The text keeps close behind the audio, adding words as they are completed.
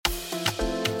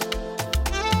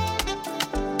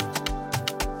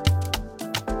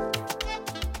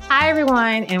Hi,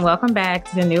 everyone, and welcome back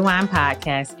to the New Wine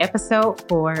Podcast, episode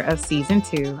 4 of season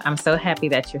 2. I'm so happy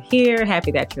that you're here, happy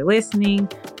that you're listening.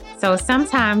 So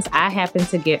sometimes I happen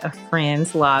to get a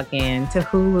friend's login to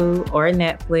Hulu or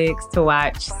Netflix to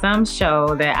watch some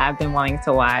show that I've been wanting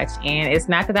to watch. And it's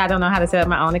not that I don't know how to set up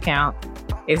my own account.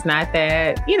 It's not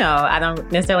that, I don't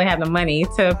necessarily have the money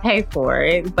to pay for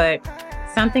it, but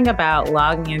something about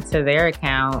logging into their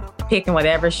account, picking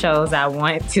whatever shows I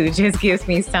want to, just gives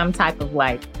me some type of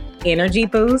energy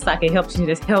boost. It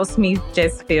helps me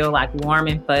just feel warm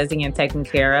and fuzzy and taken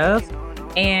care of.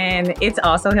 And it's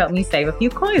also helped me save a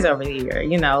few coins over the year,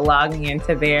 logging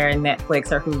into their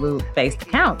Netflix or Hulu based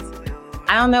accounts.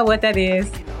 I don't know what that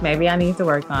is. Maybe I need to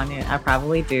work on it. I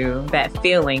probably do. That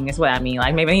feeling is what I mean.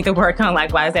 Maybe I need to work on why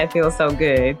does that feel so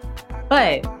good?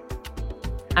 But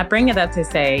I bring it up to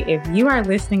say, if you are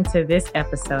listening to this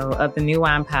episode of the New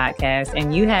Wine Podcast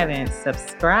and you haven't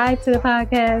subscribed to the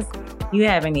podcast, you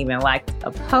haven't even liked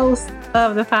a post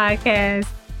of the podcast,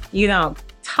 you don't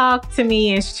talk to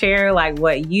me and share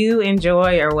what you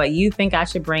enjoy or what you think I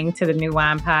should bring to the New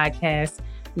Wine Podcast,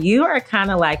 you are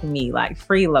kind of like me,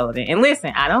 freeloading. And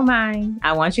listen, I don't mind.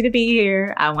 I want you to be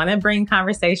here. I want to bring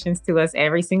conversations to us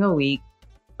every single week.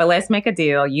 But let's make a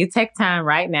deal. You take time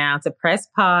right now to press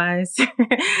pause,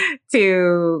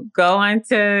 to go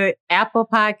onto Apple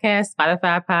Podcasts,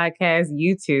 Spotify Podcasts,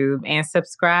 YouTube, and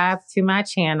subscribe to my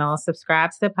channel, subscribe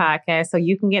to the podcast so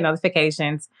you can get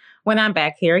notifications when I'm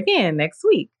back here again next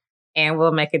week. And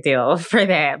we'll make a deal for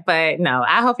that. But no,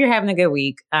 I hope you're having a good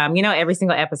week. Every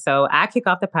single episode, I kick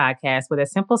off the podcast with a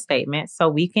simple statement so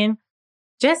we can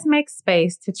just make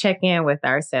space to check in with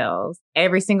ourselves.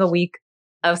 Every single week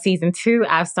of season 2,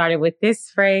 I've started with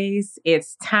this phrase: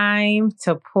 it's time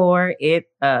to pour it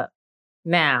up.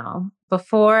 Now,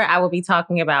 before I will be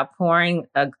talking about pouring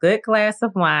a good glass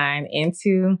of wine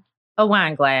into a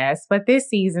wine glass, but this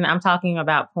season I'm talking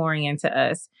about pouring into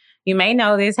us. You may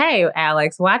know this. Hey,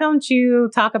 Alex, why don't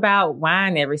you talk about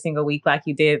wine every single week like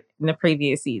you did in the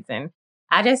previous season?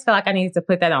 I just felt like I needed to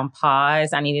put that on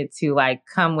pause. I needed to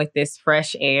come with this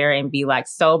fresh air and be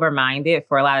sober minded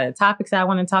for a lot of the topics I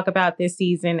want to talk about this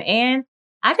season. And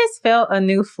I just felt a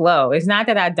new flow. It's not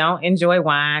that I don't enjoy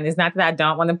wine. It's not that I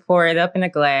don't want to pour it up in a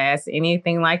glass,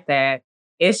 anything like that.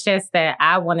 It's just that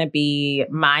I want to be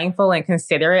mindful and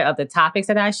considerate of the topics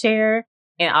that I share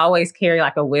and always carry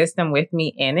a wisdom with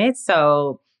me in it.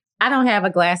 So I don't have a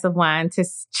glass of wine to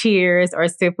cheers or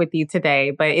sip with you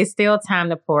today, but it's still time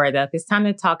to pour it up. It's time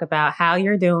to talk about how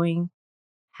you're doing,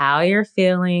 how you're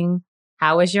feeling,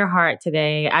 how is your heart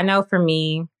today. I know for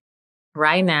me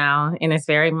right now, in this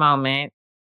very moment,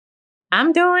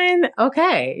 I'm doing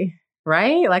okay,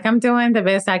 right? I'm doing the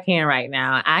best I can right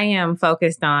now. I am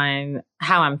focused on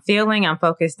how I'm feeling. I'm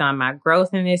focused on my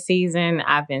growth in this season.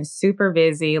 I've been super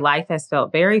busy. Life has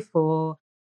felt very full.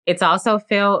 It's also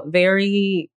felt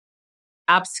very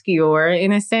obscure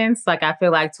in a sense. I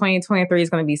feel 2023 is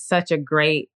going to be such a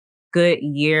good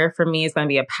year for me. It's going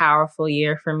to be a powerful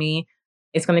year for me.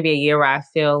 It's going to be a year where I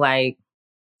feel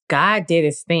God did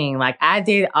his thing. I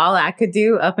did all I could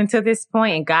do up until this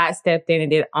point, and God stepped in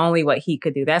and did only what he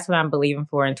could do. That's what I'm believing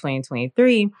for in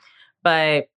 2023.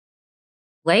 But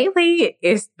lately,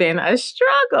 it's been a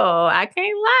struggle. I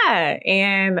can't lie.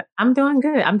 And I'm doing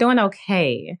good. I'm doing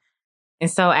okay. And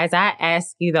so as I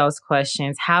ask you those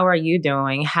questions, how are you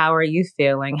doing? How are you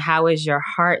feeling? How is your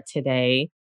heart today?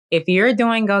 If you're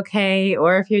doing okay,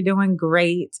 or if you're doing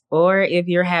great, or if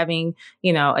you're having,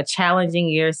 a challenging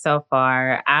year so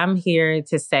far, I'm here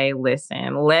to say,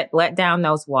 listen, let down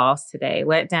those walls today,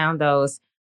 let down those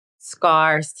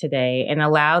scars today, and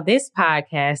allow this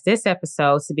podcast, this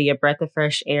episode, to be a breath of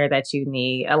fresh air that you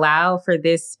need. Allow for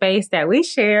this space that we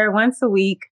share once a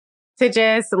week to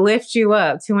just lift you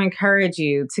up, to encourage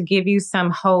you, to give you some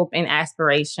hope and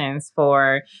aspirations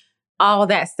for all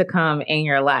that's to come in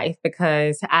your life.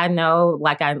 Because I know,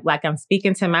 I'm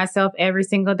speaking to myself every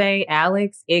single day,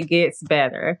 Alex, it gets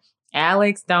better.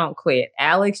 Alex, don't quit.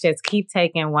 Alex, just keep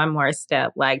taking one more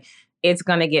step. It's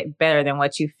going to get better than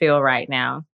what you feel right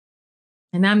now.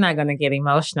 And I'm not going to get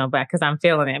emotional because I'm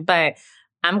feeling it, but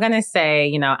I'm going to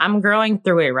say, I'm growing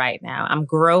through it right now. I'm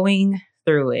growing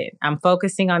through it. I'm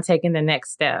focusing on taking the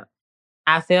next step.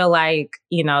 I feel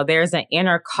there's an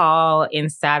inner call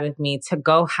inside of me to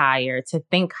go higher, to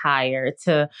think higher,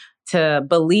 to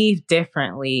believe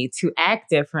differently, to act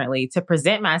differently, to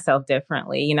present myself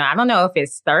differently. I don't know if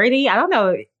it's 30. I don't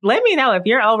know. Let me know if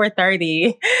you're over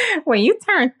 30. When you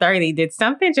turn 30, did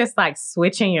something just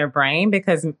switch in your brain?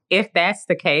 Because if that's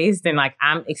the case, then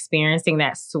I'm experiencing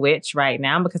that switch right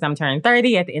now because I'm turning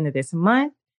 30 at the end of this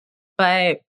month.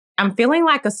 But I'm feeling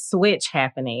like a switch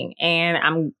happening,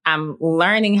 and I'm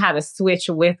learning how to switch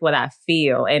with what I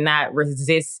feel and not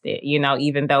resist it,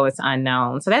 even though it's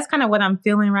unknown. So that's kind of what I'm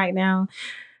feeling right now.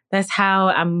 That's how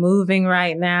I'm moving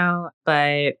right now.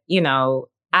 But,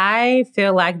 I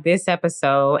feel like this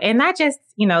episode, and not just,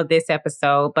 this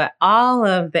episode, but all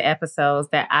of the episodes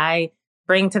that I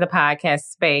bring to the podcast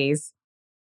space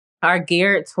are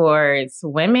geared towards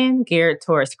women, geared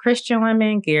towards Christian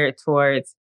women, geared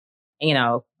towards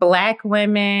Black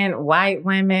women, white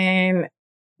women,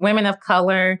 women of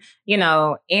color,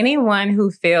 anyone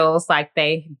who feels like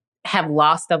they have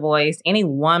lost a voice, any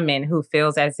woman who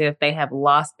feels as if they have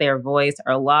lost their voice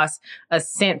or lost a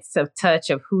sense of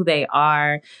touch of who they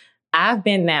are. I've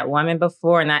been that woman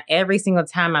before, and not every single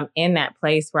time I'm in that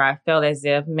place where I felt as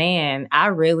if, man, I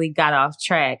really got off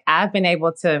track. I've been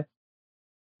able to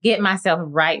get myself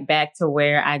right back to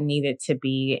where I needed to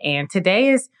be. And today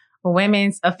is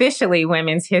officially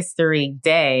Women's History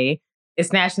Day.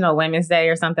 It's National Women's Day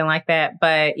or something like that.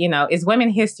 But, it's Women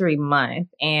History Month.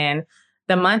 And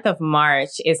the month of March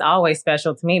is always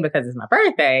special to me because it's my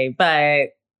birthday. But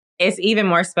it's even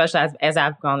more special as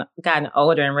I've gotten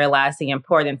older and realized the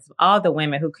importance of all the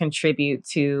women who contribute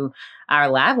to our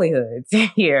livelihoods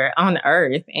here on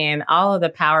earth, and all of the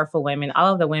powerful women,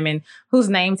 all of the women whose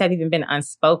names have even been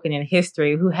unspoken in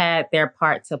history, who had their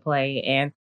part to play.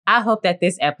 And I hope that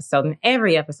this episode and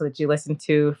every episode that you listen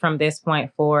to from this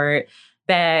point forward,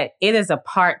 that it is a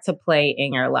part to play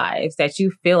in your lives, that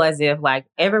you feel as if like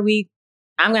every week,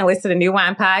 I'm going to listen to the New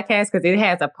Wine podcast because it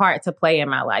has a part to play in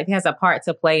my life. It has a part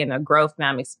to play in the growth that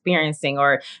I'm experiencing,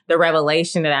 or the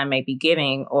revelation that I may be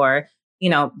getting, or,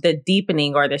 the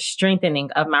deepening or the strengthening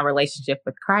of my relationship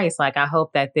with Christ. Like, I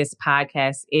hope that this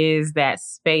podcast is that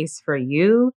space for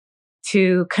you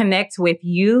to connect with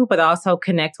you, but also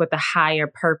connect with the higher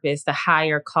purpose, the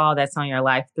higher call that's on your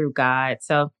life through God.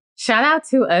 So shout out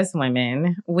to us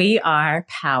women. We are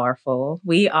powerful.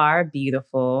 We are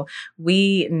beautiful.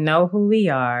 We know who we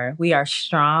are. We are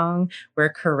strong. We're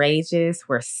courageous.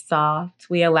 We're soft.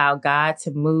 We allow God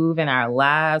to move in our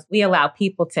lives. We allow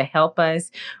people to help us.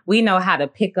 We know how to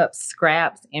pick up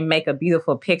scraps and make a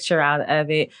beautiful picture out of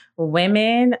it.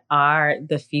 Women are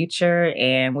the future,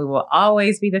 and we will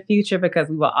always be the future because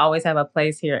we will always have a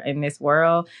place here in this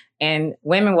world. And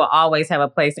women will always have a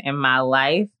place in my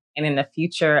life and in the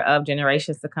future of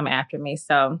generations to come after me.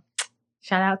 So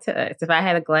shout out to us. If I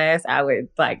had a glass, I would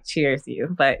cheers you,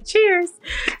 but cheers.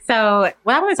 So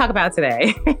what I want to talk about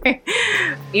today,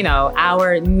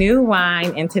 our new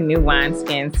wine into new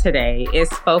wineskins today is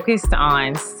focused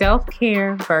on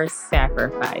self-care versus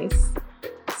sacrifice.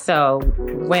 So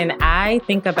when I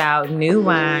think about new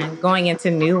wine, going into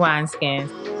new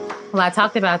wineskins, well, I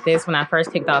talked about this when I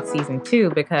first kicked off season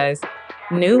 2, because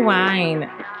new wine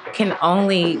can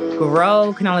only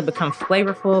grow, can only become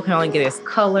flavorful, can only get its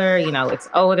color, its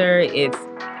odor,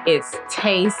 its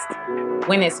taste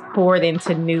when it's poured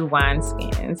into new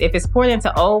wineskins. If it's poured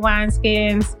into old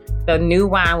wineskins, the new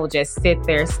wine will just sit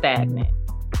there stagnant.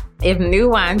 If new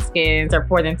wineskins are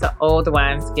poured into old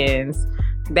wineskins,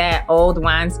 that old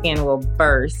wineskin will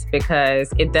burst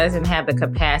because it doesn't have the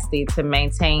capacity to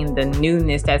maintain the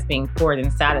newness that's being poured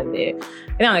inside of it.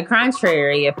 And on the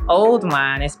contrary, if old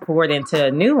wine is poured into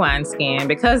a new wineskin,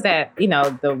 because that,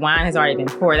 the wine has already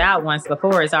been poured out once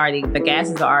before, the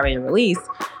gases are already released,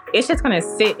 it's just going to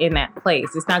sit in that place.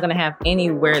 It's not going to have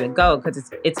anywhere to go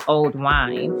because it's old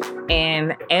wine.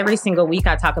 And every single week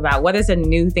I talk about what is a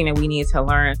new thing that we need to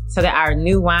learn so that our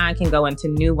new wine can go into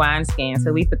new wineskins,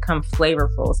 so we become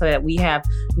flavorful, so that we have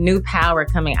new power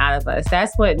coming out of us.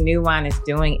 That's what new wine is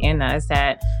doing in us,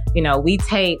 that, we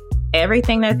take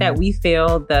everything that we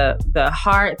feel, the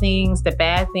hard things, the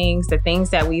bad things, the things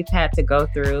that we've had to go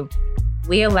through,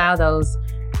 we allow those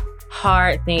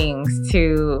hard things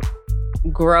to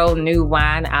grow new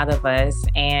wine out of us.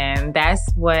 And that's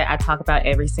what I talk about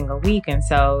every single week. And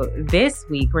so this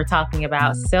week, we're talking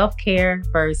about self-care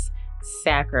versus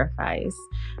sacrifice.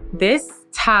 This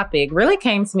topic really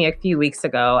came to me a few weeks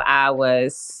ago. I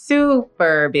was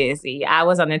super busy. I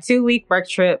was on a 2-week work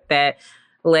trip that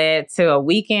led to a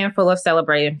weekend full of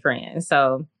celebrating friends.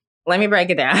 So let me break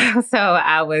it down. So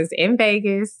I was in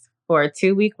Vegas for a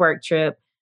 2-week work trip.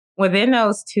 Within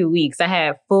those 2 weeks, I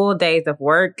had full days of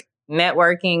work,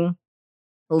 networking,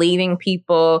 leading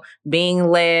people, being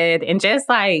led, and just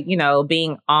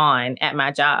being on at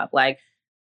my job.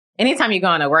 Anytime you go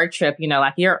on a work trip,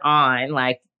 you're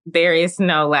on, there is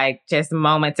no just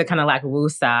moment to kind of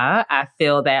woosah. I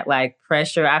feel that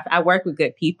pressure. I work with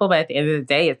good people, but at the end of the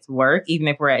day, it's work. Even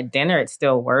if we're at dinner, it's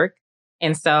still work.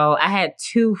 And so I had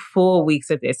 2 full weeks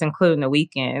of this, including the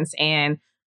weekends. And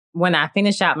when I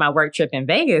finished out my work trip in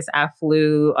Vegas, I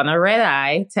flew on a red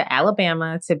eye to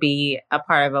Alabama to be a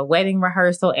part of a wedding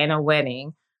rehearsal and a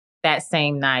wedding that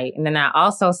same night. And then I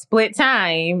also split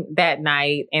time that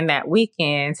night and that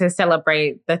weekend to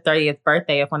celebrate the 30th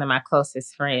birthday of one of my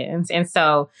closest friends. And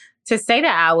so to say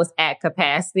that I was at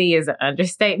capacity is an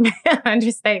understatement.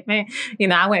 Understatement.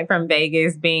 I went from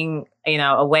Vegas being,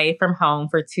 away from home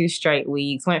for 2 straight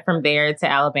weeks, went from there to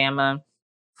Alabama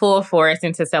full force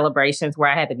into celebrations where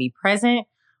I had to be present,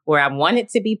 where I wanted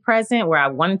to be present, where I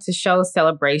wanted to show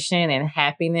celebration and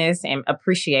happiness and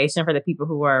appreciation for the people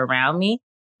who were around me.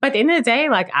 But at the end of the day,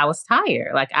 I was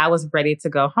tired. I was ready to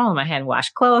go home. I hadn't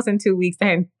washed clothes in 2 weeks. I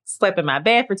hadn't slept in my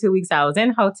bed for 2 weeks. I was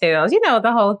in hotels,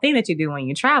 the whole thing that you do when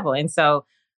you travel. And so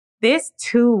this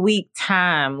 2-week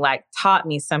time, taught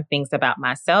me some things about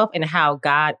myself and how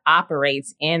God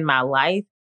operates in my life.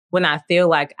 When I feel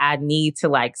like I need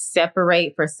to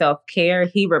separate for self-care,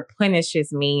 he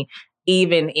replenishes me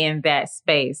even in that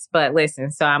space. But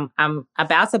listen, so I'm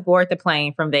about to board the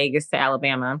plane from Vegas to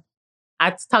Alabama.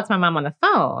 I talked to my mom on the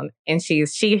phone and she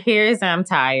hears that I'm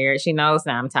tired. She knows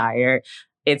that I'm tired.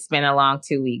 It's been a long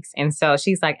 2 weeks. And so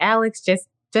she's like, Alex, just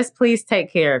please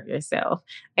take care of yourself.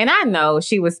 And I know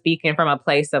she was speaking from a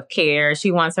place of care.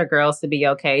 She wants her girls to be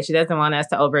okay. She doesn't want us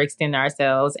to overextend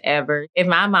ourselves ever. If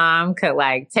my mom could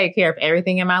take care of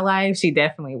everything in my life, she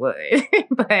definitely would.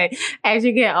 But as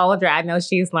you get older, I know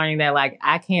she's learning that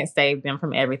I can't save them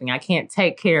from everything. I can't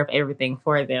take care of everything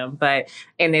for them. But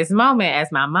in this moment,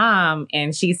 as my mom,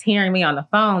 and she's hearing me on the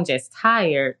phone, just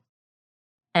tired,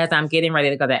 as I'm getting ready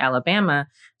to go to Alabama,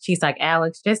 she's like,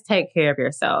 Alex, just take care of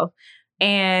yourself.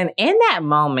 And in that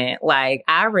moment,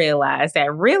 I realized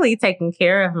that really taking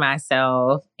care of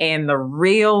myself in the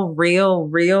real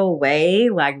way,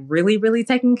 really, really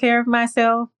taking care of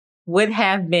myself would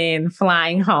have been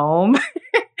flying home,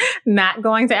 not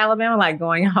going to Alabama,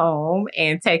 going home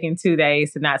and taking 2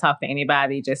 days to not talk to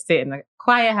anybody, just sit in a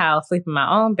quiet house, sleep in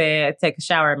my own bed, take a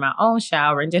shower in my own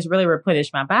shower, and just really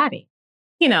replenish my body.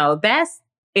 That's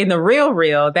in the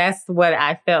real, that's what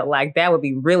I felt like that would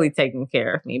be really taking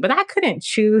care of me. But I couldn't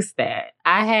choose that.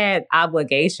 I had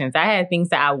obligations. I had things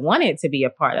that I wanted to be a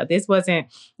part of. This wasn't,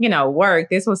 work.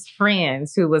 This was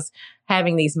friends who was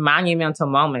having these monumental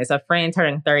moments, a friend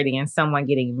turning 30 and someone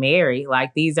getting married.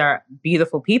 These are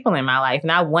beautiful people in my life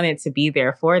and I wanted to be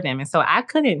there for them. And so I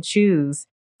couldn't choose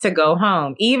to go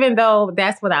home, even though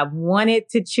that's what I wanted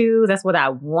to choose. That's what I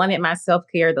wanted my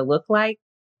self-care to look like.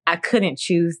 I couldn't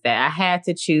choose that. I had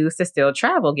to choose to still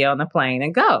travel, get on the plane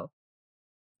and go.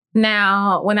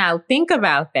 Now, when I think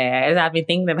about that, as I've been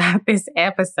thinking about this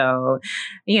episode,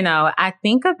 I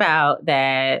think about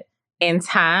that in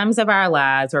times of our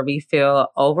lives where we feel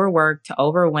overworked,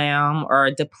 overwhelmed,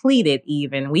 or depleted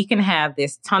even, we can have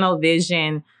this tunnel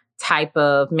vision type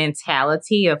of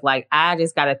mentality of I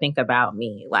just got to think about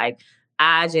me.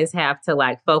 I just have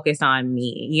to focus on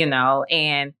me,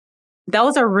 and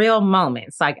those are real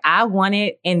moments. I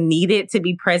wanted and needed to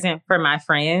be present for my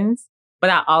friends, but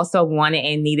I also wanted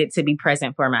and needed to be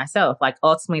present for myself.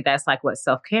 Ultimately, that's what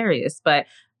self-care is. But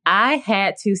I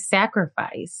had to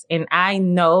sacrifice. And I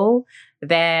know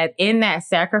that in that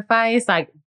sacrifice,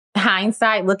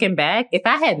 hindsight, looking back, if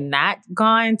I had not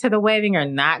gone to the wedding or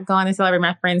not gone to celebrate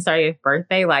my friend's 30th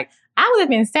birthday, I would have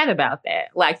been sad about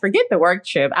that. Forget the work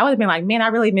trip. I would have been like, man, I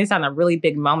really missed on a really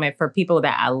big moment for people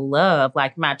that I love,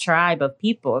 my tribe of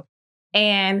people.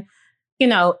 And,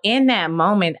 in that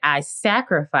moment, I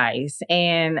sacrificed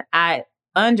and I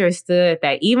understood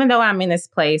that even though I'm in this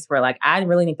place where I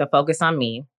really need to focus on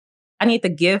me, I need to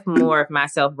give more of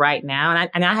myself right now.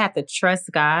 And I have to trust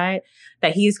God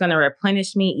that he's going to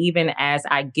replenish me even as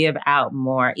I give out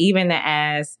more, even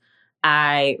as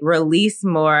I release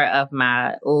more of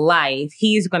my life,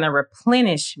 he's going to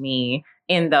replenish me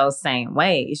in those same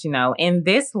ways. In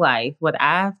this life, what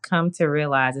I've come to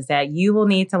realize is that you will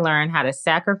need to learn how to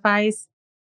sacrifice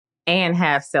and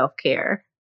have self-care.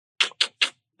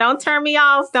 Don't turn me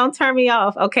off. Don't turn me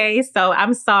off. Okay. So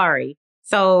I'm sorry.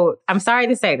 I'm sorry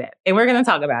to say that. And we're going to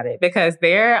talk about it because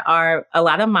there are a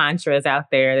lot of mantras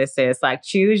out there that says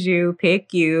choose you,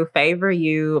 pick you, favor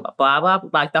you, blah,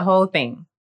 blah, the whole thing.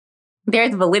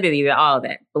 There's validity to all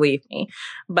that, believe me.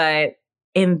 But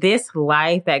in this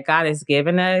life that God has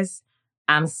given us,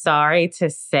 I'm sorry to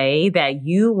say that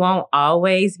you won't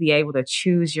always be able to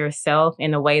choose yourself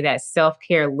in the way that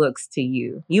self-care looks to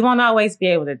you. You won't always be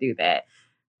able to do that.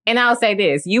 And I'll say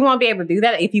this, you won't be able to do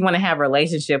that if you want to have a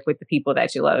relationship with the people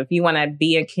that you love, if you want to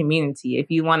be in community, if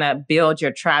you want to build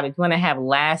your tribe, if you want to have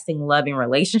lasting, loving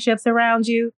relationships around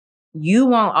you. You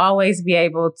won't always be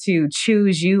able to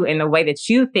choose you in the way that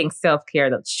you think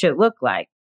self-care should look like.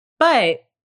 But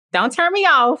don't turn me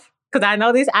off because I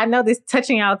know this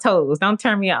touching y'all toes. Don't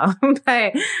turn me off.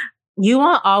 But you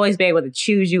won't always be able to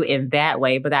choose you in that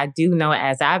way. But I do know,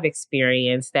 as I've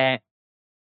experienced, that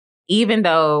even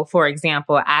though, for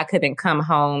example, I couldn't come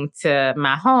home to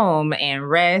my home and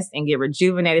rest and get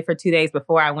rejuvenated for 2 days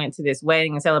before I went to this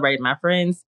wedding and celebrated my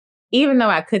friends, even though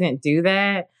I couldn't do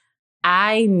that,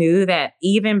 I knew that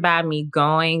even by me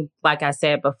going, like I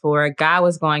said before, God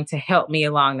was going to help me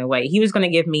along the way. He was going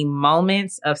to give me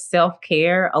moments of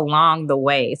self-care along the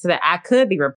way so that I could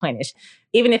be replenished,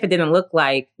 even if it didn't look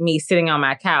like me sitting on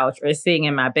my couch or sitting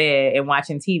in my bed and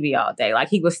watching TV all day. Like,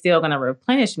 he was still going to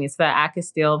replenish me so that I could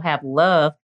still have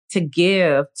love to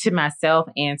give to myself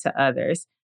and to others.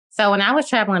 So when I was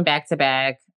traveling back to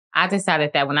back, I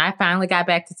decided that when I finally got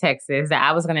back to Texas, that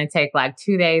I was going to take like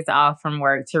 2 days off from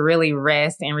work to really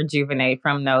rest and rejuvenate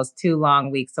from those 2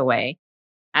 long weeks away.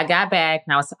 I got back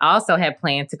and I was also had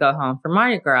planned to go home for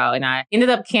Mardi Gras, and I ended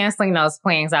up canceling those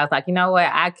plans. I was like, you know what?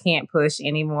 I can't push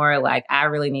anymore. Like, I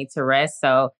really need to rest.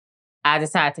 So I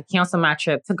decided to cancel my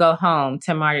trip to go home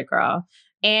to Mardi Gras.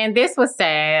 And this was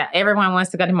sad. Everyone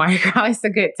wants to go to Mardi Gras. It's a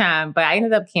good time, but I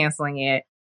ended up canceling it.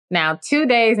 Now, 2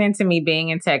 days into me being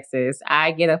in Texas,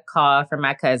 I get a call from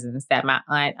my cousins that my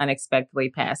aunt unexpectedly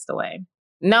passed away.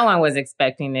 No one was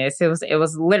expecting this. It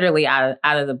was literally out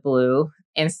of the blue.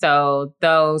 And so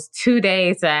those 2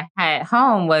 days that I had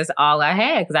home was all I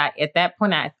had, because at that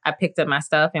point I picked up my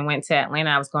stuff and went to Atlanta.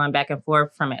 I was going back and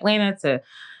forth from Atlanta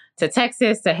to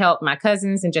Texas to help my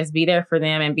cousins and just be there for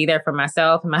them and be there for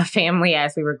myself and my family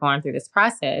as we were going through this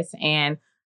process. And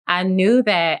I knew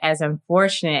that, as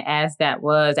unfortunate as that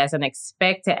was, as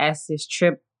unexpected as this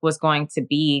trip was going to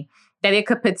be, that it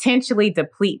could potentially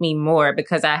deplete me more,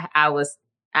 because I was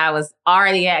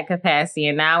already at capacity,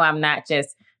 and now I'm not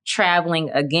just traveling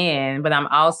again, but I'm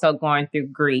also going through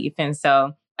grief. And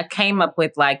so I came up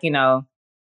with, like, I'm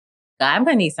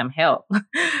gonna need some help.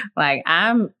 Like,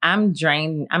 I'm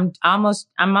drained. I'm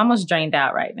almost drained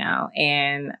out right now.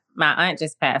 And my aunt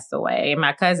just passed away. And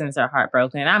my cousins are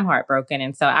heartbroken and I'm heartbroken.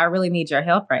 And so I really need your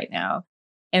help right now.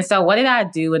 And so what did I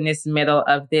do in this middle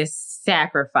of this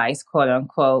sacrifice, quote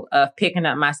unquote, of picking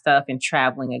up my stuff and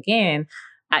traveling again?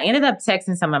 I ended up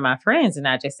texting some of my friends and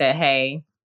I just said, hey,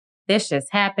 this just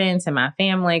happened to my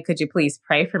family. Could you please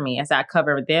pray for me as I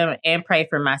cover them, and pray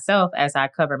for myself as I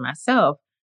cover myself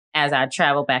as I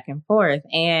travel back and forth?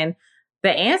 And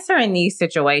the answer in these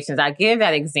situations, I give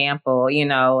that example,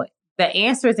 the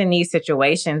answers in these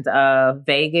situations of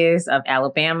Vegas, of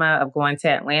Alabama, of going to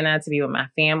Atlanta to be with my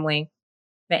family,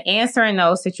 the answer in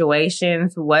those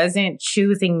situations wasn't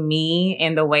choosing me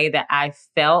in the way that I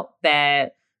felt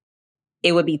that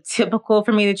it would be typical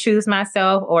for me to choose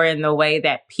myself, or in the way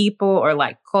that people or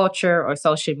like culture or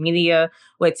social media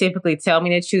would typically tell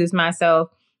me to choose myself.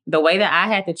 The way that I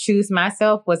had to choose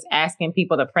myself was asking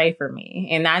people to pray for me.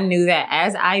 And I knew that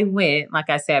as I went, like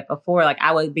I said before, like,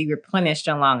 I would be replenished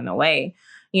along the way.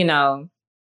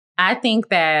 I think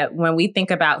that when we think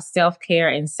about self-care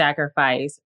and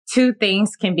sacrifice, two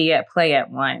things can be at play at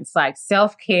once. Like,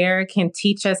 self-care can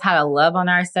teach us how to love on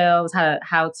ourselves,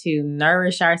 how to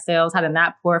nourish ourselves, how to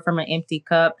not pour from an empty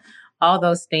cup. All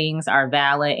those things are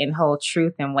valid and hold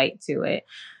truth and weight to it.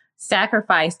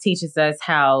 Sacrifice teaches us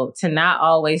how to not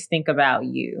always think about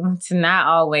you, to not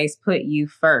always put you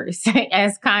first.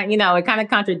 It kind of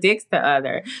contradicts the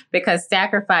other, because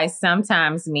sacrifice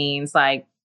sometimes means like,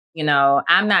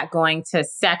 I'm not going to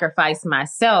sacrifice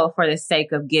myself for the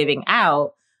sake of giving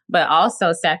out, but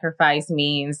also sacrifice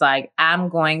means like, I'm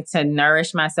going to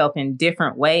nourish myself in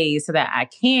different ways so that I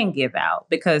can give out,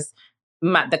 because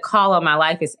the call of my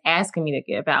life is asking me to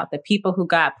give out. The people who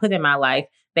God put in my life,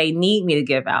 they need me to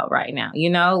give out right now.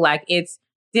 Like, it's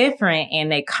different and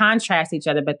they contrast each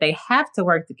other, but they have to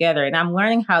work together. And I'm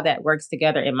learning how that works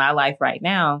together in my life right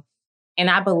now. And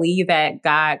I believe that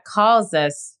God calls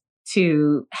us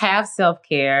to have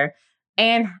self-care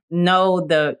and know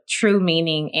the true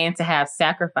meaning, and to have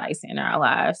sacrifice in our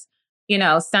lives.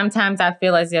 Sometimes I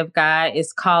feel as if God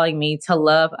is calling me to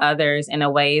love others in a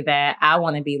way that I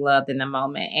want to be loved in the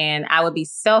moment. And I would be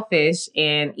selfish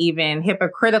and even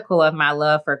hypocritical of my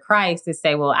love for Christ to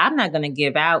say, well, I'm not going to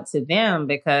give out to them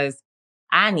because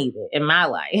I need it in my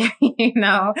life,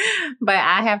 but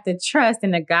I have to trust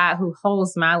in the God who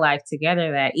holds my life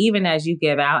together, that even as you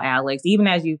give out, Alex, even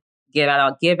as you give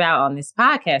out on this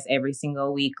podcast every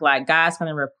single week, like, God's going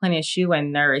to replenish you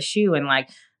and nourish you. And like,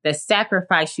 the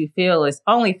sacrifice you feel is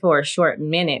only for a short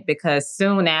minute, because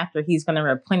soon after, he's going to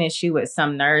replenish you with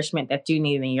some nourishment that you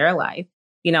need in your life.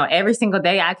 Every single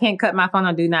day I can't cut my phone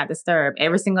on do not disturb.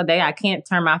 Every single day I can't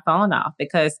turn my phone off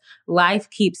because life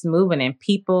keeps moving and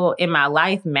people in my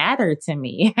life matter to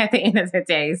me at the end of the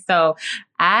day. So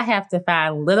I have to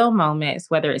find little moments,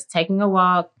 whether it's taking a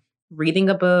walk, reading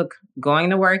a book,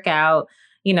 going to work out,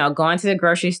 going to the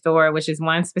grocery store, which is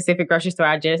one specific grocery store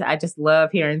I just love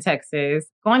here in Texas,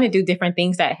 going to do different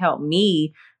things that help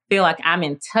me feel like I'm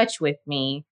in touch with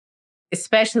me,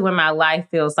 especially when my life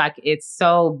feels like it's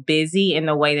so busy in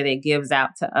the way that it gives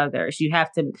out to others. You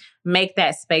have to make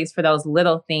that space for those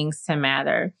little things to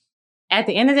matter. At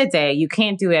the end of the day, you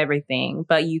can't do everything,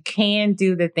 but you can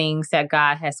do the things that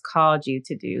God has called you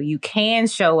to do. You can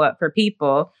show up for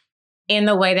people in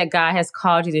the way that God has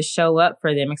called you to show up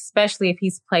for them, especially if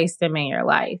He's placed them in your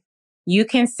life. You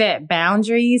can set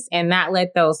boundaries and not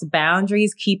let those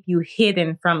boundaries keep you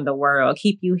hidden from the world,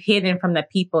 keep you hidden from the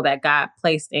people that God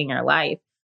placed in your life.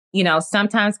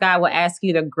 Sometimes God will ask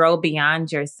you to grow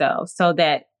beyond yourself so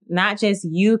that not just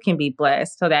you can be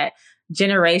blessed, so that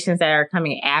generations that are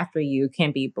coming after you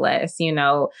can be blessed.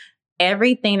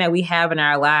 Everything that we have in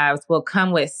our lives will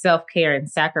come with self-care and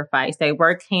sacrifice. They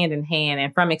work hand in hand.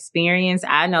 And from experience,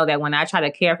 I know that when I try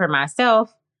to care for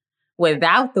myself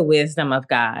without the wisdom of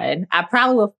God, I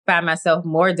probably will find myself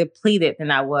more depleted than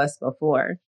I was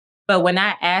before. But when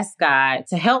I ask God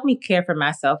to help me care for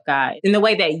myself, God, in the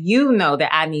way that you know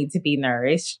that I need to be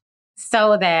nourished,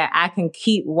 so that I can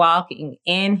keep walking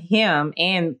in Him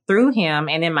and through Him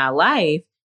and in my life,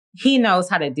 He knows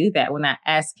how to do that when I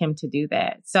ask Him to do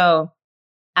that. So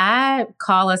I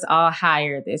call us all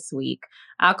higher this week.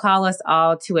 I'll call us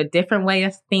all to a different way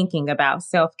of thinking about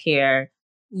self-care.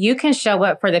 You can show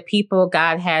up for the people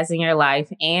God has in your life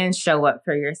and show up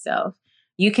for yourself.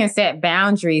 You can set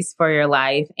boundaries for your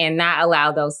life and not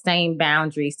allow those same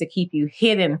boundaries to keep you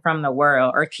hidden from the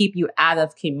world or keep you out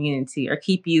of community or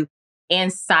keep you in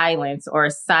silence or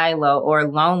silo or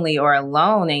lonely or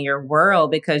alone in your world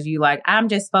because I'm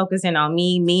just focusing on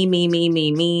me, me, me, me,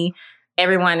 me, me.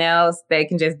 Everyone else, they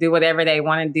can just do whatever they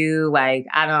want to do.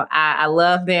 I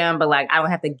love them, but I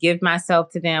don't have to give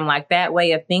myself to them. That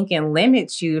way of thinking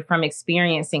limits you from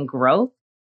experiencing growth.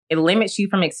 It limits you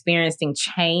from experiencing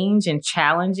change and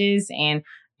challenges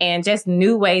and just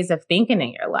new ways of thinking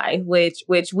in your life, which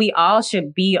we all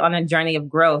should be on a journey of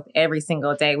growth every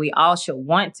single day. We all should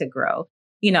want to grow.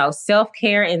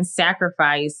 Self-care and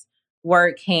sacrifice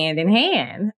work hand in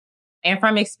hand. And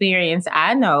from experience,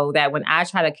 I know that when I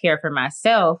try to care for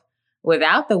myself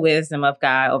without the wisdom of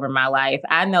God over my life,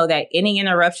 I know that any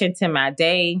interruption to my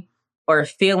day or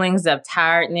feelings of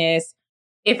tiredness,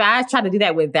 if I try to do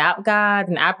that without God,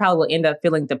 then I probably will end up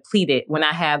feeling depleted when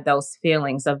I have those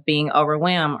feelings of being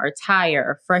overwhelmed or tired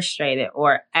or frustrated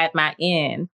or at my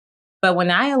end. But when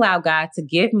I allow God to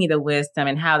give me the wisdom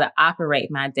and how to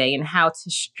operate my day and how to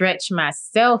stretch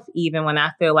myself, even when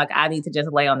I feel like I need to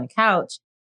just lay on the couch,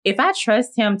 if I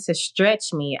trust Him to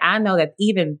stretch me, I know that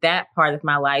even that part of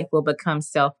my life will become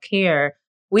self-care.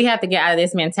 We have to get out of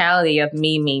this mentality of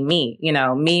me, me, me,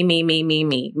 me, me, me, me, me,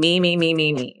 me, me, me,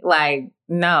 me, me.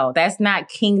 No, that's not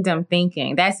kingdom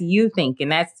thinking. That's you thinking.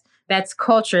 That's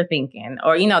culture thinking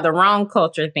or, the wrong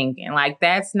culture thinking.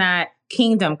 That's not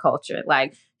kingdom culture.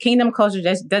 Kingdom culture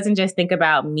just doesn't just think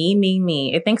about me, me,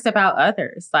 me. It thinks about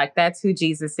others. That's who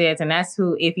Jesus is. And that's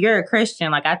who, if you're a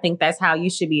Christian, I think that's how you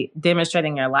should be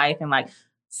demonstrating your life and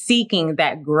seeking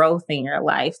that growth in your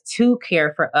life to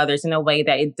care for others in a way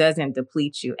that it doesn't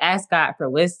deplete you. Ask God for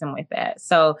wisdom with that.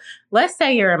 So let's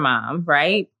say you're a mom,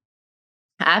 right?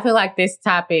 I feel like this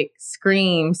topic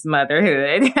screams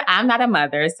motherhood. I'm not a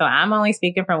mother, so I'm only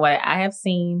speaking from what I have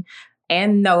seen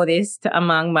and noticed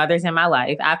among mothers in my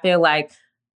life. I feel like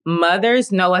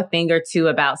mothers know a thing or two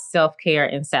about self-care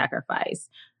and sacrifice.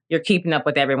 You're keeping up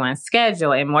with everyone's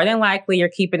schedule, and more than likely, you're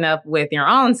keeping up with your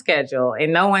own schedule,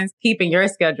 and no one's keeping your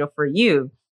schedule for you.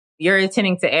 You're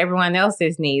attending to everyone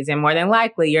else's needs, and more than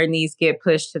likely, your needs get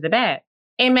pushed to the back.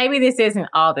 And maybe this isn't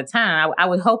all the time. I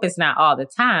would hope it's not all the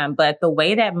time, but the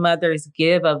way that mothers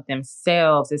give of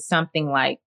themselves is something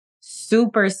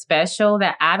super special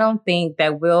that I don't think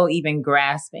that we'll even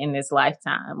grasp in this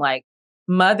lifetime.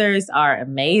 Mothers are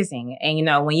amazing.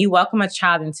 And, when you welcome a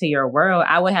child into your world,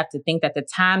 I would have to think that the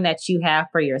time that you have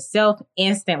for yourself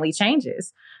instantly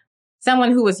changes.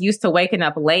 Someone who was used to waking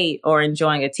up late or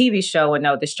enjoying a TV show with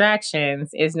no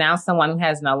distractions is now someone who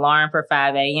has an alarm for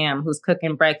 5 a.m., who's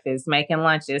cooking breakfast, making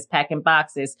lunches, packing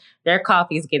boxes. Their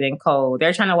coffee's getting cold.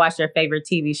 They're trying to watch their favorite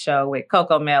TV show with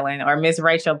Coco Melon or Miss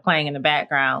Rachel playing in the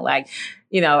background.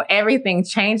 Everything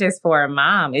changes for a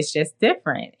mom. It's just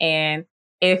different. And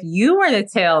If you were to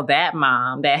tell that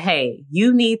mom that, hey,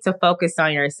 you need to focus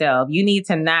on yourself, you need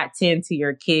to not tend to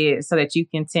your kids so that you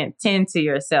can tend to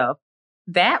yourself,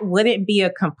 that wouldn't be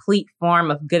a complete form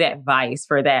of good advice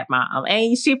for that mom.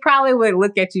 And she probably would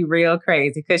look at you real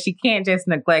crazy because she can't just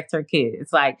neglect her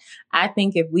kids. Like, I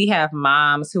think if we have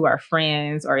moms who are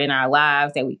friends or in our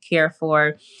lives that we care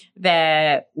for,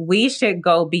 that we should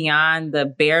go beyond the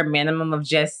bare minimum of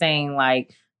just saying,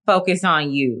 like, focus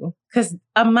on you. Because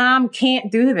a mom can't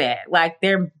do that. Like,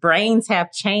 their brains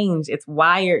have changed. It's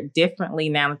wired differently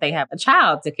now that they have a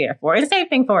child to care for. It's the same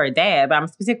thing for a dad, but I'm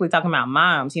specifically talking about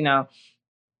moms,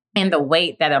 and the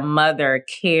weight that a mother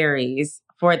carries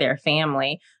for their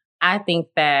family. I think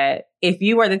that if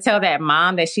you were to tell that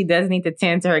mom that she doesn't need to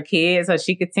tend to her kids so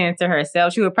she could tend to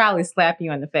herself, she would probably slap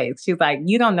you in the face. She's like,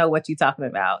 you don't know what you're talking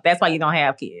about. That's why you don't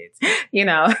have kids,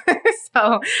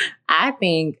 So I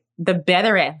think the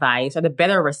better advice or the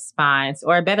better response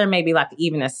or better maybe like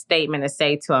even a statement to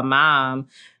say to a mom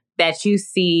that you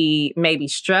see maybe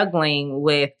struggling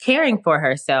with caring for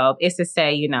herself is to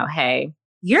say, hey,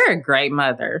 you're a great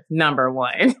mother, number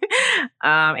one.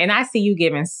 And I see you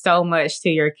giving so much to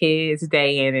your kids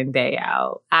day in and day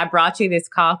out. I brought you this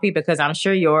coffee because I'm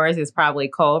sure yours is probably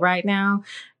cold right now.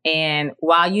 And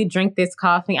while you drink this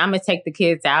coffee, I'm going to take the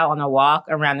kids out on a walk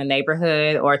around the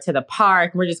neighborhood or to the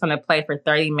park. We're just going to play for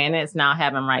 30 minutes and I'll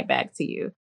have them right back to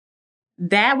you.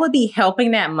 That would be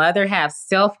helping that mother have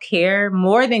self-care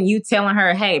more than you telling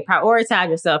her, hey, prioritize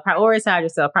yourself, prioritize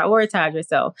yourself, prioritize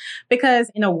yourself. Because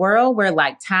in a world where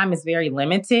like time is very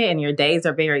limited and your days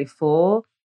are very full,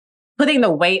 putting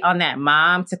the weight on that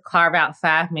mom to carve out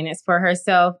 5 minutes for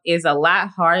herself is a lot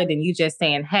harder than you just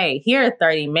saying, hey, here are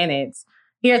 30 minutes.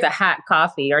 Here's a hot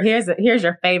coffee or here's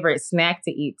your favorite snack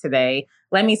to eat today.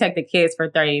 Let me take the kids for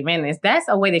 30 minutes. That's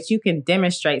a way that you can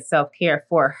demonstrate self-care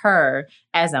for her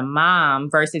as a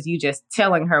mom versus you just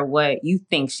telling her what you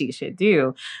think she should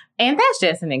do. And that's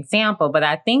just an example, but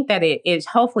I think that it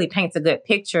hopefully paints a good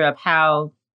picture of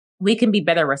how we can be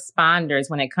better responders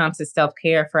when it comes to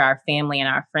self-care for our family and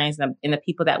our friends and the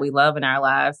people that we love in our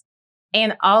lives.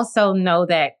 And also know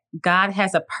that God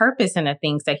has a purpose in the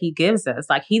things that he gives us.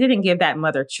 Like, he didn't give that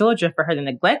mother children for her to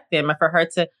neglect them or for her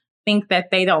to think that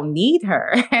they don't need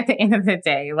her at the end of the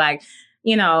day. Like,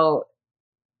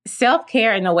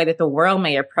 self-care in the way that the world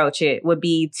may approach it would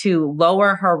be to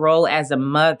lower her role as a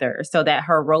mother so that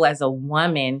her role as a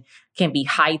woman can be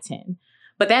heightened.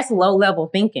 But that's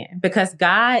low-level thinking because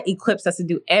God equips us to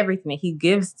do everything that he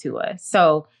gives to us.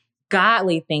 So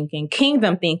godly thinking,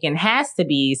 kingdom thinking has to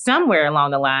be somewhere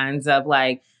along the lines of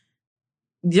like,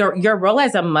 your role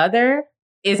as a mother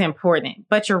is important,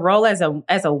 but your role as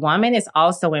a woman is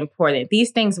also important.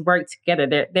 These things work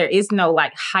together. There is no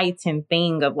like heightened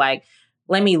thing of like,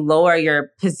 let me lower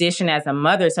your position as a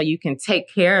mother so you can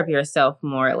take care of yourself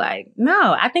more. Like,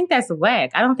 no, I think that's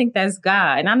whack. I don't think that's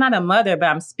God. And I'm not a mother, but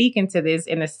I'm speaking to this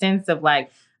in a sense of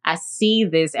like, I see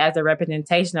this as a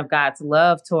representation of God's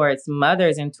love towards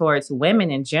mothers and towards women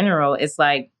in general. It's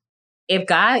like, if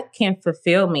God can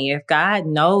fulfill me, if God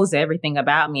knows everything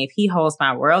about me, if he holds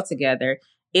my world together,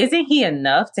 isn't he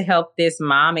enough to help this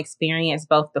mom experience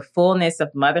both the fullness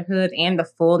of motherhood and the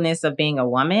fullness of being a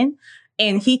woman?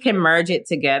 And he can merge it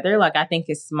together. Like, I think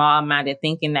it's small-minded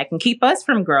thinking that can keep us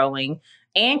from growing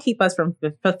and keep us from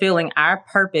fulfilling our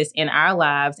purpose in our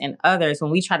lives and others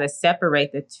when we try to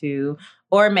separate the two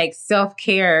or make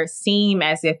self-care seem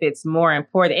as if it's more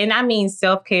important. And I mean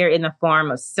self-care in the form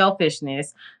of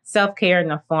selfishness, self-care in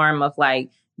the form of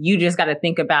like, you just got to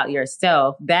think about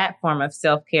yourself. That form of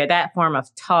self-care, that form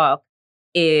of talk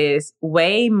is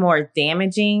way more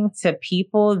damaging to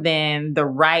people than the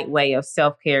right way of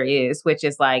self-care is, which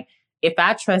is like, if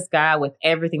I trust God with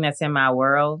everything that's in my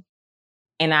world,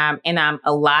 and I'm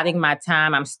allotting my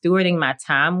time, I'm stewarding my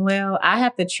time well, I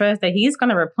have to trust that he's going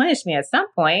to replenish me at some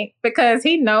point because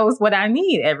he knows what I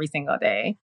need every single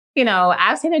day.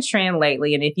 I've seen a trend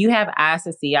lately, and if you have eyes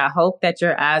to see, I hope that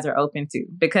your eyes are open too,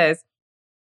 because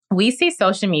we see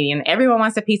social media and everyone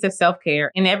wants a piece of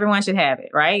self-care and everyone should have it,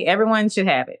 right? Everyone should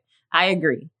have it. I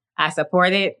agree. I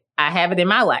support it. I have it in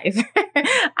my life.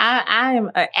 I am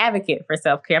an advocate for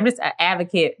self-care. I'm just an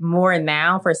advocate more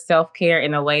now for self-care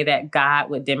in a way that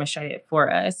God would demonstrate it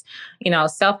for us.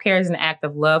 Self-care is an act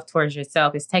of love towards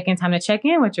yourself. It's taking time to check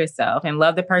in with yourself and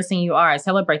love the person you are,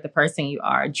 celebrate the person you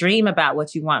are, dream about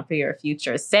what you want for your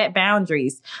future, set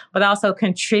boundaries, but also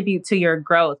contribute to your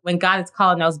growth when God is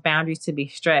calling those boundaries to be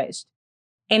stretched.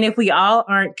 And if we all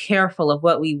aren't careful of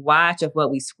what we watch, of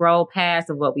what we scroll past,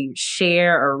 of what we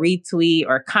share or retweet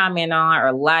or comment on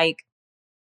or like,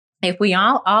 if we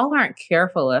all aren't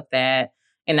careful of that,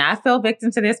 and I fell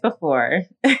victim to this before,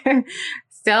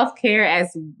 self-care,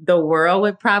 as the world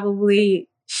would probably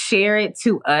share it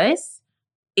to us,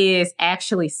 is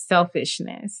actually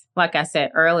selfishness. Like I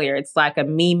said earlier, it's like a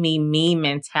me, me, me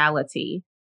mentality.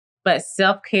 But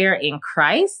self-care in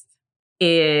Christ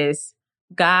is,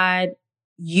 God,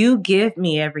 you give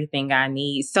me everything I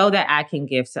need so that I can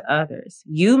give to others.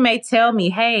 You may tell me,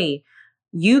 hey,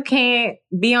 you can't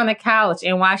be on the couch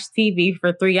and watch TV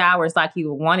for 3 hours like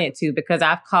you wanted to because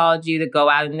I've called you to go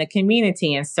out in the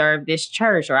community and serve this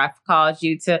church, or I've called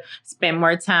you to spend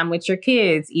more time with your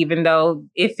kids, even though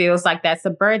it feels like that's a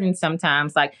burden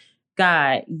sometimes. Like,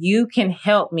 God, you can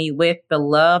help me with the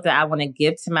love that I want to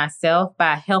give to myself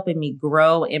by helping me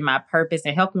grow in my purpose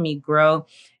and helping me grow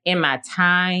in my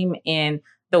time and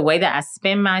the way that I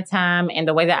spend my time and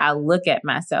the way that I look at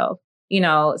myself.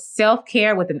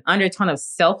 Self-care with an undertone of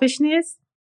selfishness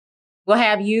will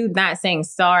have you not saying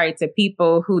sorry to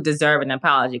people who deserve an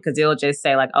apology, because it'll just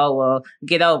say like, oh, well,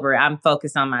 get over it. I'm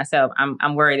focused on myself.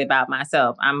 I'm worried about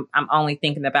myself. I'm only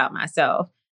thinking about myself.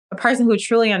 A person who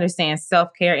truly understands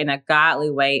self-care in a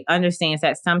godly way understands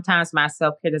that sometimes my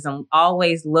self-care doesn't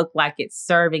always look like it's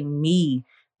serving me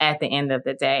at the end of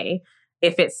the day.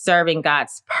 If it's serving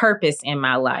God's purpose in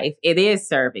my life, it is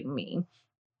serving me.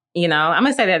 I'm going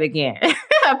to say that again.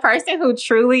 A person who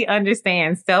truly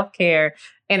understands self-care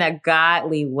in a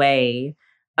godly way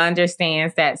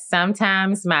understands that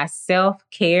sometimes my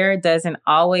self-care doesn't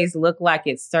always look like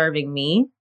it's serving me.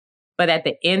 But at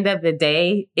the end of the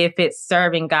day, if it's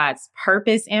serving God's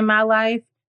purpose in my life,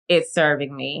 it's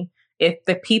serving me. If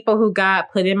the people who God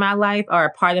put in my life are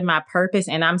a part of my purpose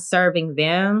and I'm serving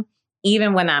them,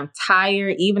 even when I'm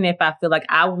tired, even if I feel like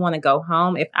I want to go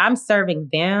home, if I'm serving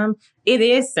them, it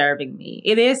is serving me.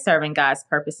 It is serving God's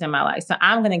purpose in my life. So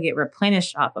I'm going to get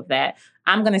replenished off of that.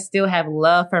 I'm going to still have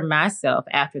love for myself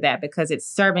after that because it's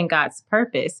serving God's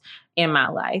purpose in my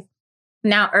life.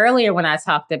 Now, earlier when I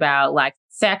talked about like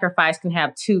sacrifice can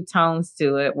have two tones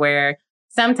to it, where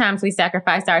sometimes we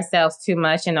sacrifice ourselves too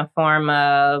much in the form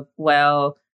of,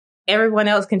 well, everyone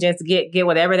else can just get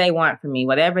whatever they want from me,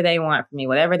 whatever they want from me,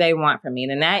 whatever they want from me.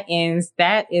 And that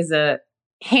is a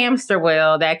hamster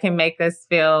wheel that can make us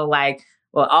feel like,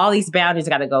 well, all these boundaries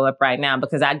got to go up right now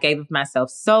because I gave of myself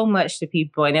so much to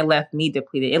people and it left me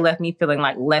depleted. It left me feeling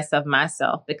like less of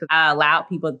myself because I allowed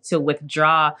people to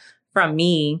withdraw from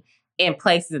me in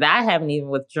places that I haven't even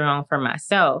withdrawn from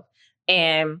myself.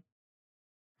 And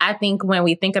I think when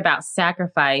we think about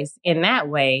sacrifice in that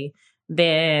way,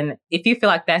 then if you feel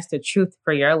like that's the truth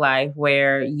for your life,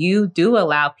 where you do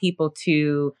allow people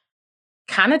to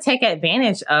kind of take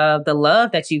advantage of the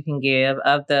love that you can give,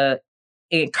 of the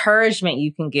encouragement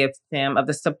you can give to them, of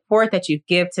the support that you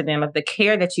give to them, of the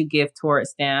care that you give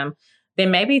towards them, then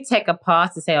maybe take a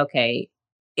pause to say, okay,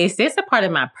 is this a part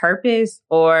of my purpose,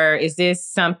 or is this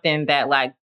something that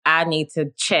like I need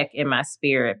to check in my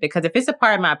spirit? Because if it's a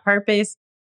part of my purpose,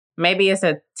 maybe it's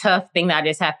a tough thing that I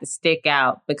just have to stick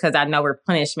out because I know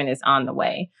replenishment is on the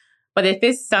way. But if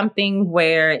it's something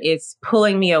where it's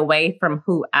pulling me away from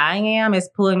who I am, it's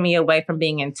pulling me away from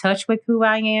being in touch with who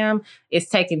I am, it's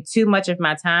taking too much of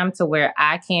my time to where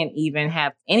I can't even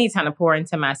have any time to pour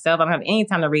into myself. I don't have any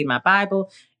time to read my Bible,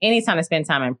 any time to spend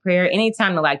time in prayer, any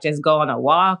time to like just go on a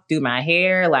walk, do my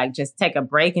hair, like just take a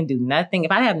break and do nothing.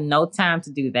 If I have no time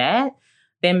to do that,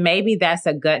 then maybe that's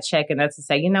a gut check enough to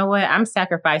say, you know what, I'm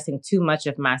sacrificing too much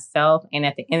of myself. And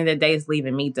at the end of the day, it's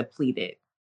leaving me depleted.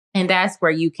 And that's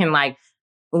where you can like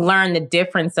learn the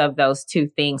difference of those two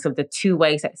things, of the two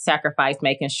ways that sacrifice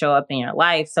may can show up in your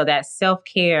life, so that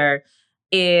self-care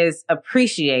is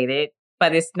appreciated,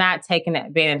 but it's not taken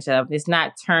advantage of. It's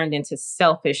not turned into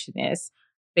selfishness.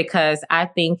 Because I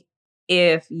think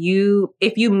if you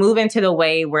move into the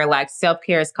way where like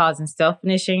self-care is causing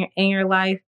selfishness in your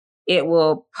life, it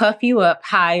will puff you up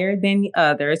higher than the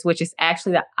others, which is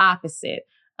actually the opposite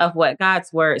of what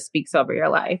God's word speaks over your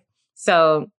life.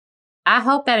 So I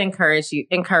hope that encouraged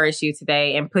you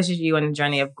today and pushes you on a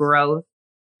journey of growth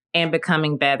and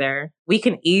becoming better. We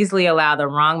can easily allow the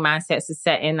wrong mindsets to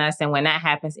set in us. And when that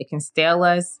happens, it can stale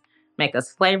us, make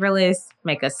us flavorless,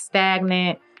 make us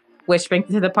stagnant, which brings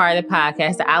me to the part of the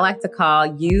podcast that I like to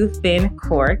call You've Been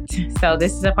Corked. So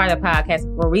this is a part of the podcast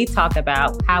where we talk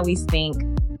about how we think,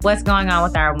 what's going on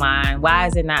with our wine, why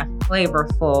is it not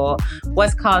flavorful,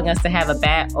 what's causing us to have a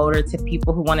bad odor to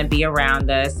people who want to be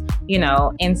around us,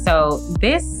 And so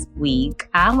this week,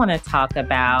 I want to talk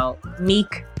about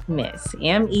meekness,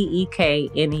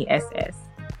 meekness.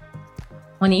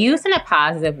 When used in a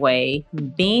positive way,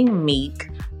 being meek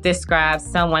describes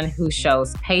someone who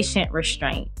shows patient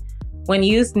restraint. When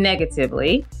used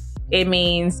negatively, it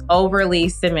means overly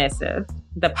submissive.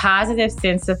 The positive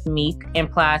sense of meek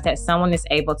implies that someone is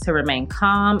able to remain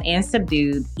calm and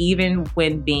subdued even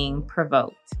when being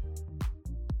provoked.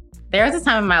 There was a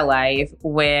time in my life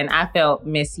when I felt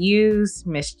misused,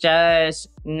 misjudged,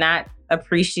 not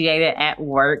appreciated at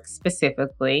work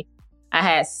specifically. I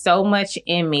had so much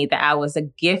in me that I was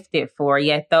gifted for,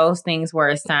 yet those things were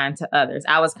assigned to others.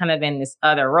 I was kind of in this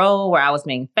other role where I was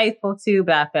being faithful to,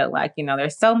 but I felt like,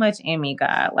 there's so much in me,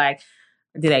 God. Like,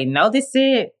 do they notice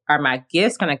it? Are my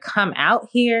gifts going to come out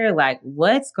here? Like,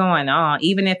 what's going on?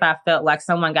 Even if I felt like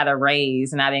someone got a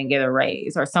raise and I didn't get a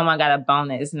raise, or someone got a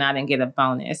bonus and I didn't get a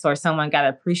bonus, or someone got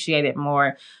appreciated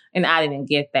more and I didn't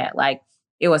get that. Like,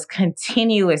 it was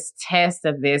continuous test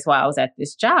of this while I was at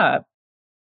this job.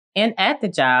 And at the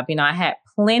job, I had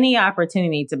plenty of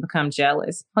opportunity to become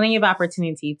jealous, plenty of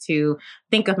opportunity to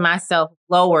think of myself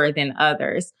lower than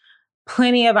others,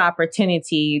 plenty of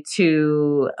opportunity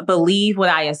to believe what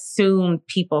I assumed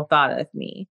people thought of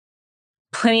me,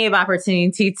 plenty of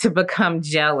opportunity to become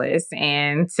jealous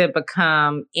and to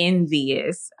become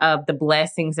envious of the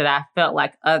blessings that I felt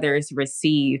like others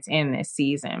received in this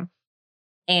season.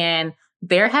 And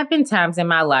there have been times in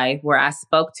my life where I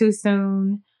spoke too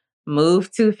soon,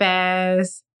 moved too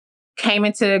fast, came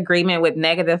into agreement with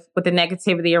the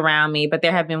negativity around me. But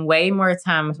there have been way more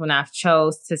times when I've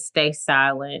chose to stay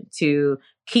silent, to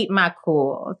keep my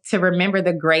cool, to remember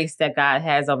the grace that God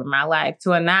has over my life,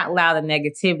 to not allow the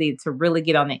negativity to really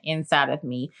get on the inside of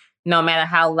me, no matter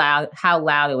how loud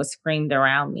it was screamed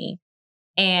around me.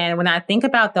 And when I think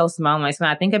about those moments, when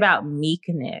I think about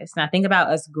meekness, and I think about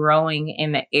us growing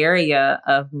in the area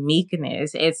of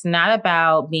meekness, it's not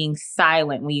about being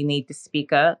silent when you need to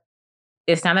speak up.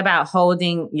 It's not about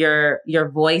holding your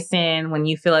voice in when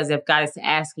you feel as if God is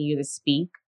asking you to speak.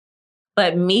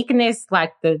 But meekness,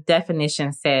 like the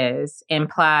definition says,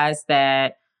 implies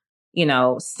that,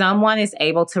 someone is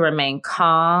able to remain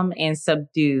calm and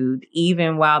subdued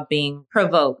even while being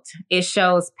provoked. It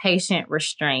shows patient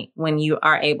restraint when you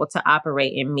are able to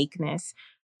operate in meekness.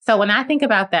 So when I think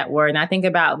about that word and I think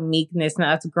about meekness and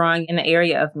us growing in the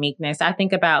area of meekness, I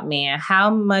think about, man, how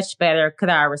much better could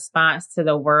our response to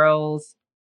the world's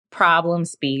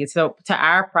problems be, to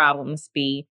our problems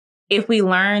be, if we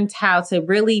learned how to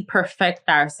really perfect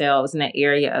ourselves in the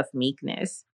area of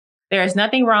meekness. There's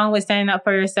nothing wrong with standing up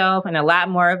for yourself, and a lot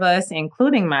more of us,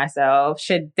 including myself,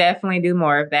 should definitely do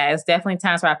more of that. It's definitely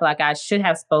times where I feel like I should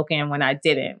have spoken when I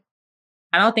didn't.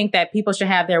 I don't think that people should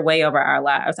have their way over our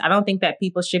lives. I don't think that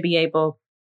people should be able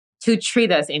to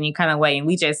treat us any kind of way and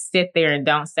we just sit there and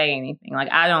don't say anything. Like,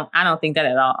 I don't think that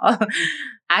at all.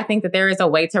 I think that there is a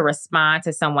way to respond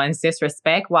to someone's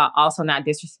disrespect while also not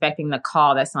disrespecting the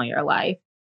call that's on your life.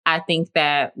 I think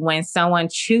that when someone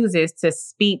chooses to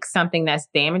speak something that's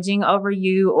damaging over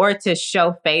you, or to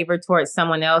show favor towards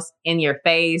someone else in your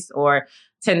face, or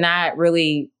to not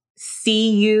really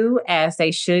see you as they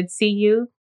should see you,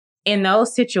 in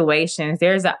those situations,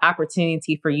 there's an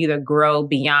opportunity for you to grow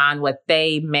beyond what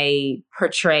they may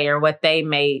portray or what they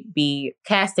may be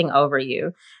casting over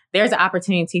you. There's an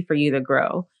opportunity for you to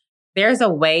grow. There's a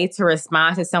way to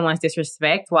respond to someone's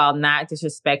disrespect while not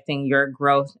disrespecting your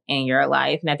growth in your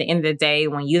life. And at the end of the day,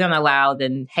 when you don't allow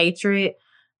the hatred,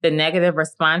 the negative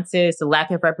responses, the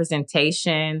lack of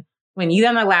representation, when you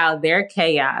don't allow their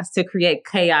chaos to create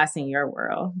chaos in your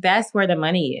world, that's where the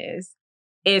money is.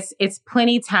 It's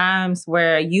plenty times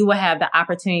where you will have the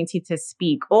opportunity to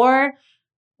speak, or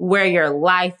where your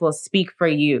life will speak for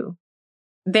you.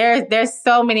 There's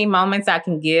so many moments I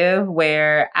can give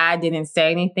where I didn't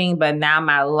say anything, but now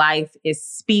my life is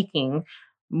speaking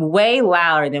way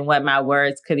louder than what my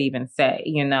words could even say,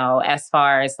 as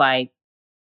far as like,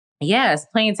 yes,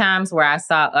 plenty of times where I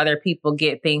saw other people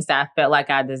get things that I felt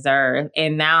like I deserved.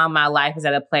 And now my life is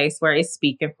at a place where it's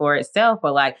speaking for itself,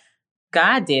 or like,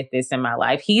 God did this in my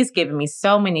life. He's given me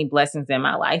so many blessings in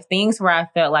my life. Things where I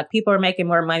felt like people are making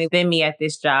more money than me at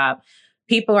this job.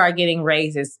 People are getting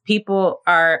raises. People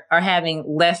are having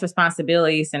less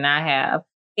responsibilities than I have.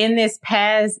 In this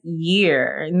past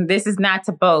year, and this is not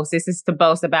to boast, this is to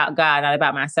boast about God, not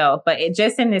about myself. But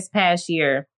just in this past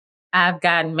year, I've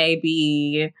gotten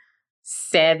maybe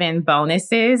 7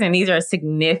 bonuses, and these are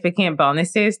significant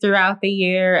bonuses throughout the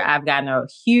year. I've gotten a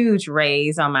huge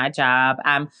raise on my job.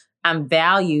 I'm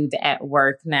valued at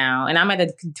work now, and I'm at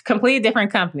a completely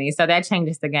different company. So that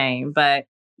changes the game. But,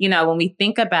 when we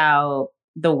think about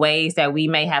the ways that we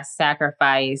may have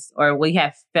sacrificed, or we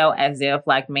have felt as if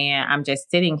like, man, I'm just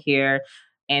sitting here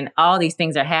and all these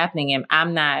things are happening and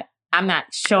I'm not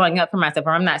showing up for myself,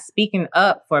 or I'm not speaking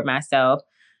up for myself.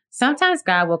 Sometimes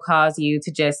God will cause you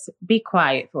to just be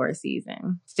quiet for a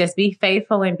season, to just be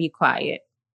faithful and be quiet,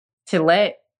 to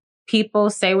let people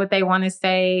say what they want to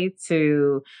say,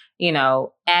 to,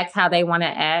 act how they want to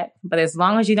act. But as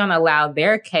long as you don't allow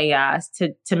their chaos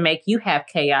to make you have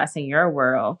chaos in your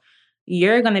world,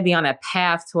 you're going to be on a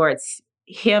path towards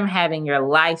him having your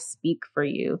life speak for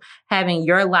you, having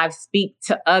your life speak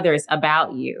to others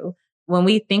about you. When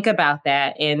we think about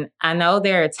that, and I know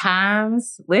there are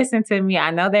times, listen to me,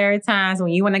 I know there are times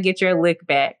when you want to get your lick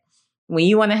back, when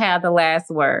you want to have the last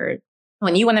word,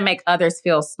 when you want to make others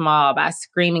feel small by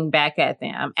screaming back at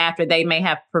them after they may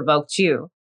have provoked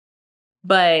you.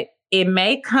 But it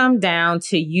may come down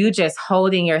to you just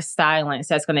holding your silence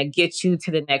that's going to get you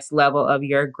to the next level of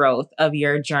your growth, of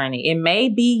your journey. It may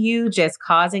be you just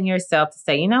causing yourself to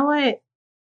say, you know what?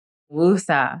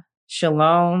 Wusa,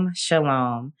 shalom,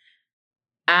 shalom.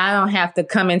 I don't have to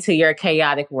come into your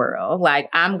chaotic world. Like,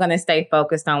 I'm going to stay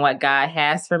focused on what God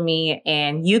has for me.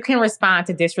 And you can respond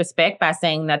to disrespect by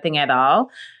saying nothing at all.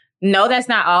 No, that's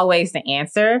not always the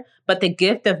answer, but the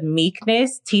gift of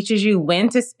meekness teaches you when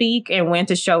to speak and when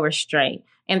to show restraint.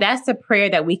 And that's the prayer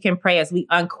that we can pray as we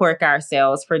uncork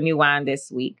ourselves for New Wine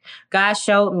this week. God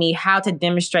showed me how to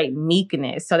demonstrate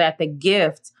meekness so that the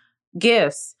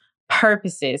gifts,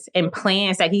 purposes, and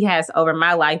plans that he has over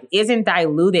my life isn't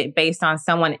diluted based on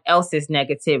someone else's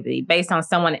negativity, based on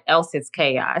someone else's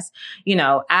chaos.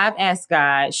 I've asked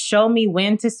God, show me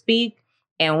when to speak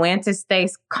and when to stay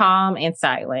calm and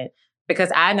silent,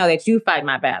 because I know that you fight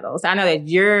my battles. I know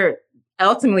that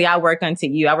ultimately, I work unto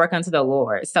you. I work unto the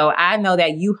Lord. So I know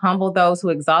that you humble those who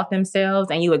exalt themselves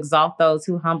and you exalt those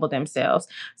who humble themselves.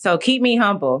 So keep me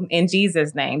humble in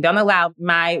Jesus' name. Don't allow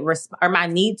my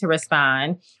need to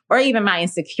respond or even my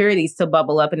insecurities to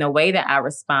bubble up in the way that I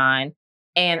respond,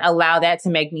 and allow that to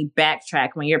make me backtrack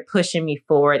when you're pushing me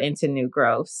forward into new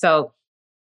growth. So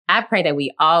I pray that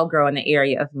we all grow in the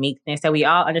area of meekness, that we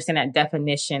all understand that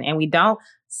definition, and we don't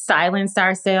silence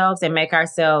ourselves and make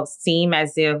ourselves seem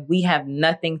as if we have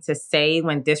nothing to say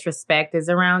when disrespect is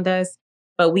around us.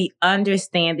 But we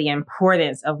understand the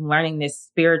importance of learning this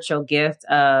spiritual gift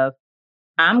of,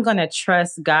 I'm going to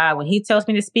trust God. When he tells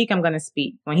me to speak, I'm going to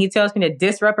speak. When he tells me to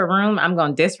disrupt a room, I'm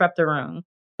going to disrupt the room.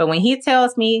 But when he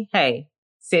tells me, hey,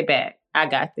 sit back, I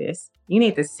got this, you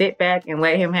need to sit back and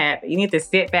let him have it. You need to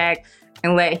sit back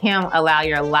and let him allow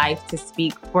your life to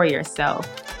speak for yourself.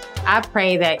 I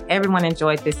pray that everyone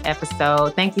enjoyed this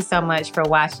episode. Thank you so much for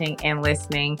watching and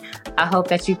listening. I hope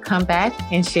that you come back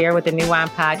and share with the New Wine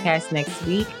Podcast next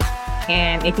week.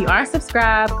 And if you are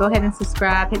subscribed, go ahead and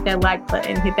subscribe, hit that like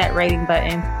button, hit that rating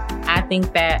button. I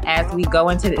think that as we go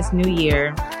into this new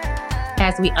year,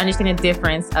 as we understand the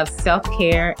difference of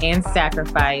self-care and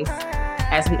sacrifice,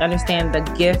 as we understand the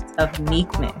gift of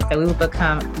meekness, that we will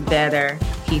become better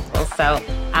people. So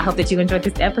I hope that you enjoyed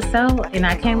this episode, and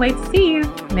I can't wait to see you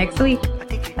next week.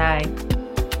 Bye.